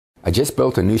I just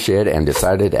built a new shed and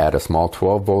decided to add a small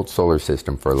 12-volt solar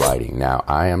system for lighting. Now,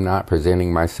 I am not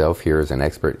presenting myself here as an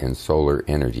expert in solar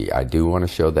energy. I do want to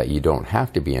show that you don't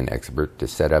have to be an expert to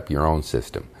set up your own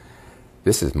system.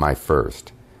 This is my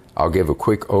first. I'll give a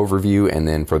quick overview, and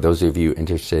then for those of you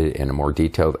interested in a more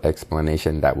detailed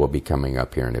explanation, that will be coming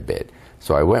up here in a bit.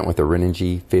 So I went with a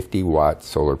Renogy 50-watt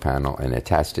solar panel and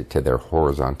attached it to their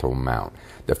horizontal mount.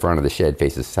 The front of the shed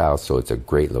faces south, so it's a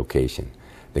great location.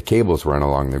 The cables run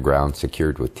along the ground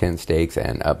secured with tent stakes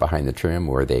and up behind the trim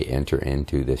where they enter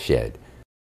into the shed.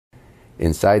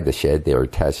 Inside the shed, they are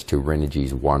attached to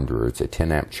Renogy's Wanderer. It's a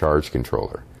 10-amp charge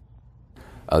controller.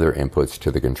 Other inputs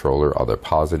to the controller are the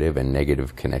positive and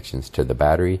negative connections to the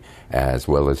battery as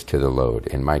well as to the load.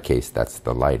 In my case, that's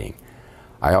the lighting.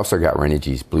 I also got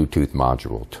Renogy's Bluetooth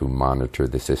module to monitor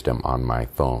the system on my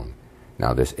phone.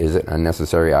 Now, this isn't a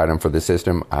necessary item for the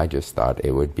system. I just thought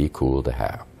it would be cool to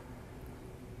have.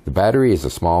 The battery is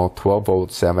a small 12-volt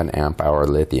 7-amp-hour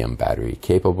lithium battery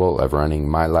capable of running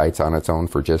my lights on its own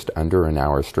for just under an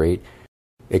hour straight.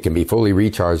 It can be fully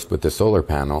recharged with the solar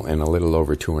panel in a little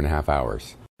over 2.5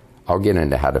 hours. I'll get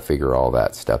into how to figure all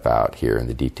that stuff out here in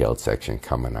the detailed section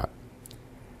coming up.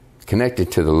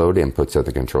 Connected to the load inputs of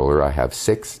the controller, I have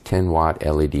 6 10-watt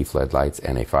LED floodlights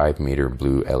and a 5-meter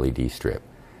blue LED strip.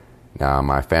 Now,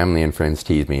 my family and friends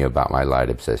tease me about my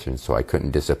light obsession, so I couldn't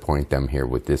disappoint them here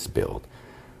with this build.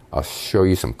 I'll show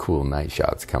you some cool night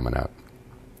shots coming up.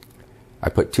 I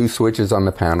put 2 switches on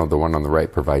the panel. The one on the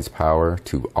right provides power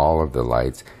to all of the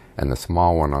lights, and the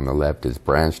small one on the left is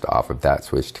branched off of that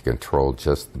switch to control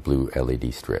just the blue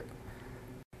LED strip.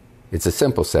 It's a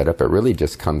simple setup. It really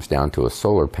just comes down to a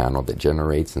solar panel that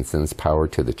generates and sends power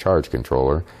to the charge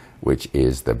controller, which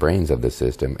is the brains of the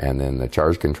system, and then the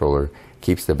charge controller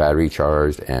keeps the battery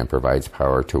charged and provides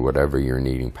power to whatever you're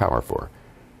needing power for.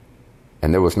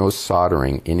 And there was no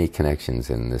soldering any connections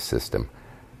in this system.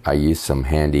 I used some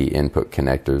handy input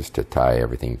connectors to tie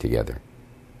everything together.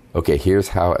 Okay, here's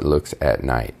how it looks at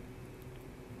night.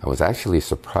 I was actually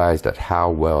surprised at how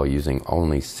well using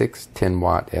only 6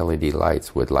 10-watt LED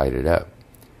lights would light it up.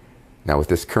 Now, with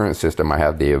this current system, I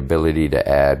have the ability to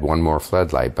add one more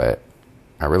floodlight, but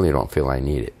I really don't feel I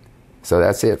need it. So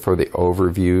that's it for the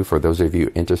overview. For those of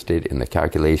you interested in the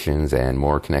calculations and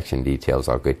more connection details,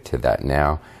 I'll get to that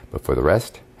now. But for the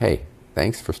rest, hey,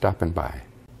 thanks for stopping by.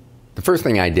 The first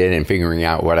thing I did in figuring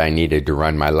out what I needed to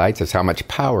run my lights is how much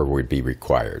power would be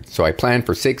required. So I planned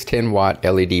for 6 10-watt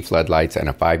LED floodlights and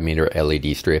a 5-meter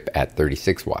LED strip at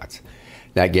 36 watts.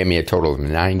 That gave me a total of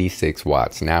 96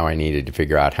 watts. Now I needed to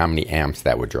figure out how many amps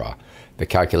that would draw. The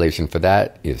calculation for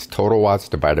that is total watts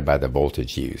divided by the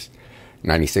voltage used.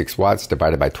 96 watts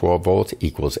divided by 12 volts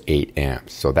equals 8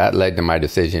 amps. So that led to my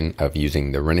decision of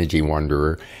using the Renogy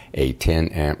Wanderer, a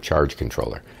 10-amp charge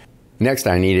controller. Next,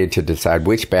 I needed to decide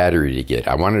which battery to get.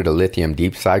 I wanted a lithium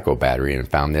deep cycle battery and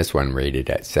found this one rated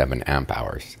at 7 amp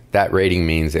hours. That rating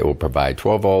means it will provide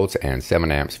 12 volts and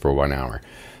 7 amps for 1 hour.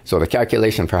 So the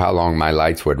calculation for how long my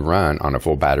lights would run on a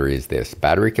full battery is this: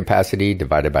 battery capacity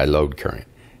divided by load current.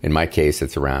 In my case,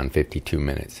 it's around 52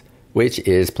 minutes, which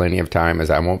is plenty of time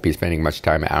as I won't be spending much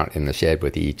time out in the shed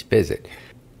with each visit.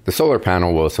 The solar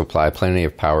panel will supply plenty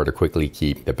of power to quickly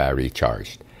keep the battery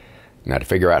charged. Now, to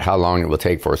figure out how long it will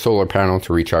take for a solar panel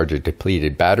to recharge a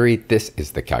depleted battery, this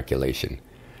is the calculation.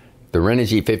 The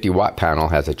Renogy 50-watt panel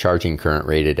has a charging current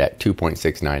rated at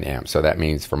 2.69 amps, so that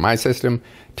means for my system,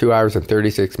 2 hours and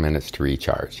 36 minutes to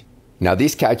recharge. Now,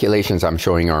 these calculations I'm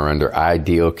showing are under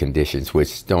ideal conditions,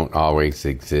 which don't always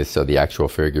exist, so the actual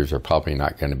figures are probably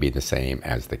not going to be the same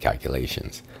as the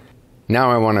calculations. Now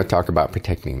I want to talk about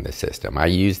protecting the system. I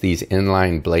use these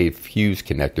inline blade fuse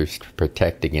connectors to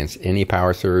protect against any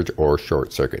power surge or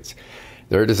short circuits.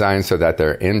 They're designed so that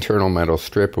their internal metal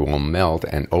strip will melt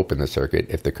and open the circuit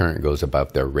if the current goes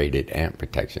above their rated amp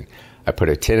protection. I put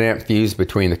a 10-amp fuse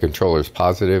between the controller's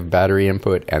positive battery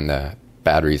input and the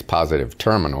battery's positive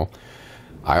terminal.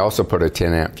 I also put a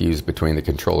 10-amp fuse between the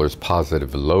controller's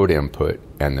positive load input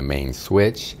and the main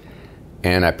switch.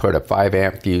 And I put a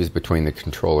 5-amp fuse between the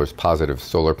controller's positive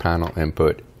solar panel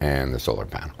input and the solar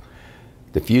panel.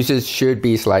 The fuses should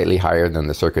be slightly higher than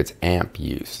the circuit's amp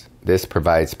use. This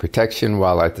provides protection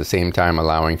while at the same time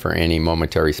allowing for any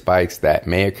momentary spikes that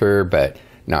may occur but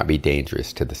not be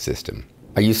dangerous to the system.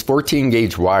 I use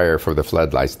 14-gauge wire for the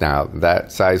floodlights. Now,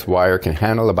 that size wire can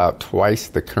handle about twice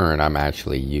the current I'm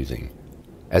actually using.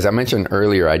 As I mentioned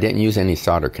earlier, I didn't use any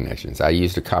solder connections. I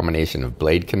used a combination of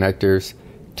blade connectors,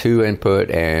 2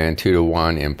 input and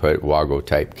 2-to-1 input WAGO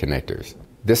type connectors.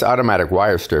 This automatic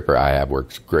wire stripper I have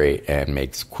works great and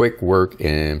makes quick work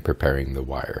in preparing the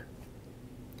wire.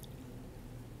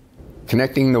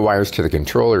 Connecting the wires to the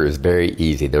controller is very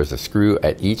easy. There's a screw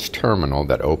at each terminal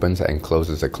that opens and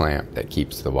closes a clamp that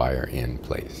keeps the wire in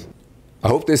place. I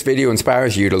hope this video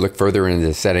inspires you to look further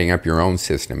into setting up your own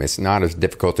system. It's not as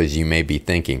difficult as you may be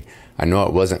thinking. I know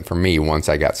it wasn't for me once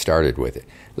I got started with it.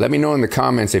 Let me know in the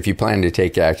comments if you plan to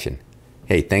take action.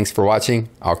 Hey, thanks for watching.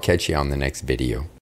 I'll catch you on the next video.